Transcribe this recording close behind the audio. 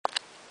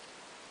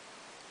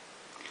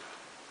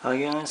Hi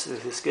guys,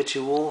 this is Sketchy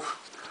Wolf.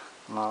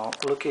 Now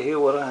look here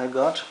what I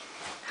got.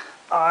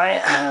 I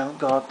have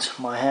got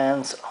my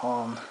hands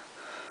on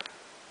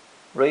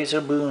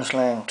Razer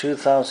Boomslang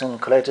 2000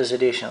 Collectors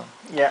Edition.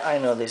 Yeah, I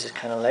know this is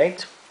kind of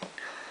late,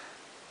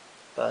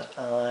 but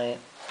I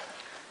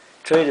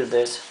traded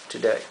this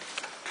today.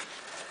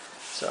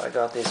 So I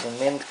got this in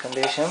mint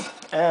condition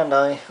and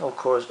I of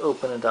course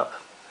open it up.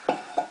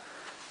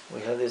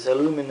 We have this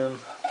aluminum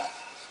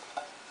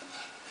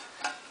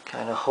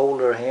kind of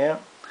holder here,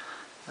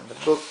 and the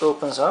book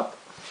opens up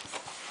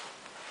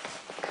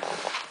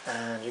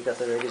and you got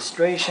the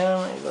registration.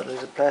 You got a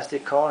little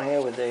plastic card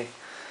here with a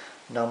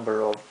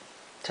number of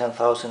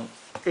 10,000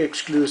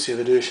 exclusive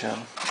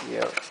edition.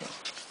 Yeah,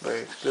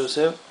 very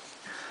exclusive.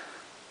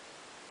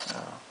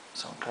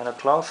 Some kind of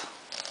cloth,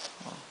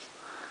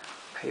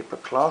 paper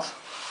cloth,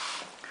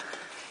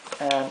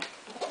 and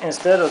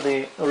instead of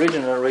the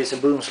original Razer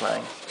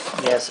Boomslang,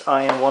 yes,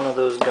 I am one of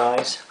those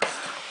guys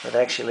that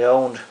actually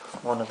owned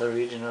one of the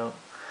original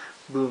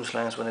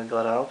Boomslangs when it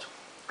got out,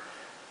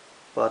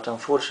 but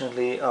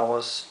unfortunately I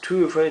was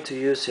too afraid to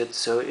use it,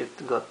 so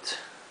it got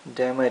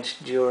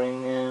damaged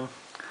during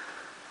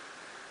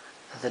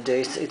the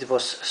days it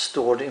was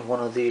stored in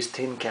one of these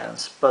tin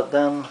cans. But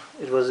then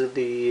it was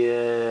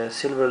the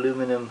silver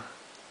aluminum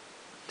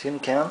tin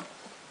can,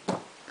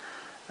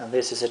 and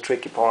this is a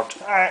tricky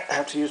part. I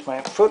have to use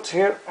my foot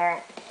here.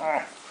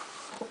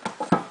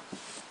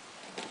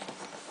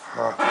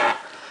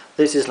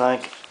 This is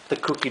like the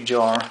cookie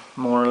jar,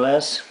 more or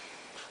less.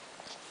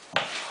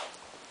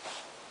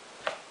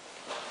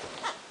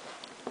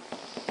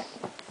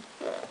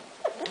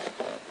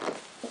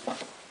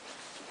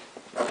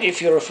 If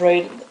you're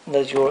afraid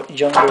that your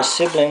younger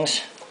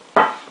siblings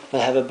will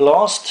have a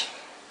blast,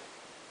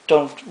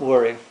 don't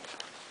worry.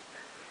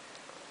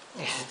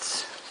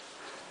 It's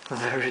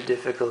very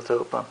difficult to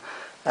open.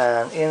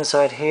 And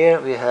inside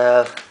here we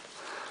have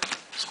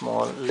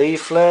small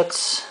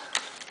leaflets,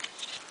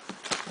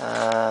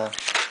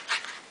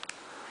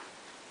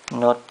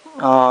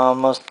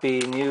 must be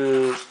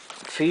new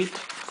feet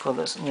for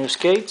the new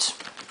skates.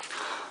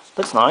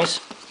 That's nice.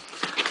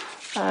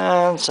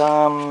 And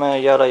some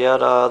yada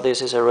yada.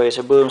 This is a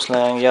Razer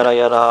Boomslang, yada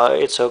yada.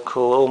 It's so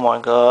cool, oh my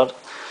god.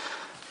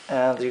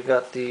 And you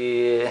got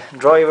the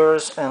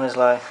drivers, and it's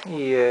like,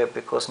 yeah,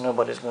 because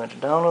nobody's going to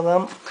download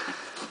them.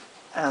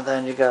 And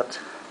then you got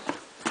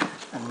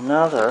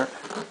another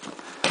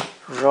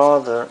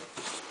rather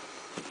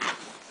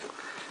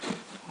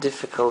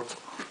difficult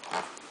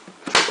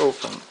to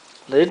open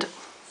lid,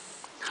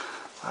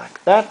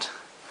 like that,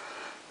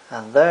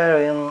 and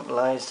therein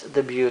lies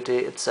the beauty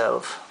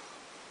itself.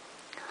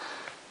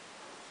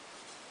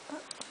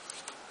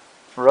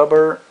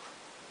 Rubber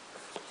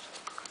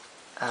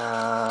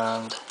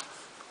and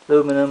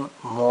aluminum,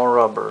 more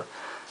rubber.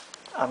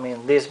 I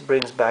mean, this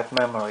brings back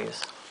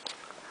memories,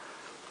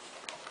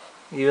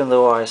 even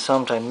though I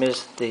sometimes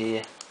miss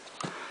the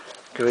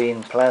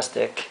green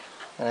plastic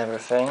and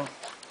everything.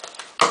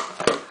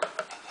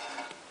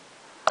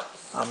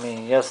 I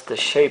mean, just the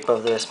shape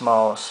of this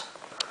mouse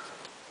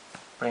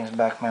brings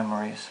back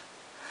memories.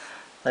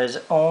 There's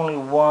only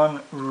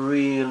one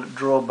real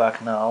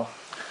drawback now,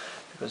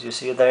 because you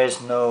see there is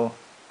no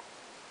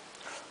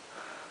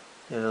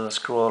little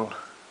scroll.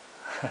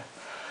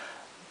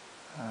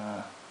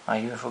 I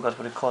even forgot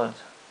what you call it.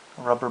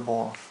 Rubber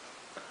ball.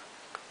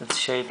 It's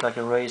shaped like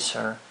a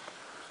razor.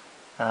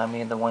 And I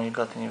mean the one you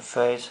got in your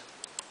face.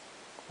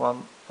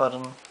 One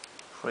button,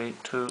 3,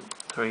 2,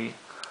 3,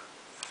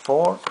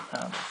 4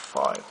 and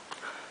 5.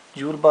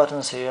 Dual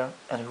buttons here,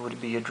 and it would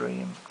be a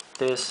dream.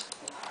 This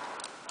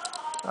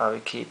I will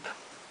keep.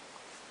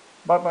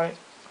 Bye bye.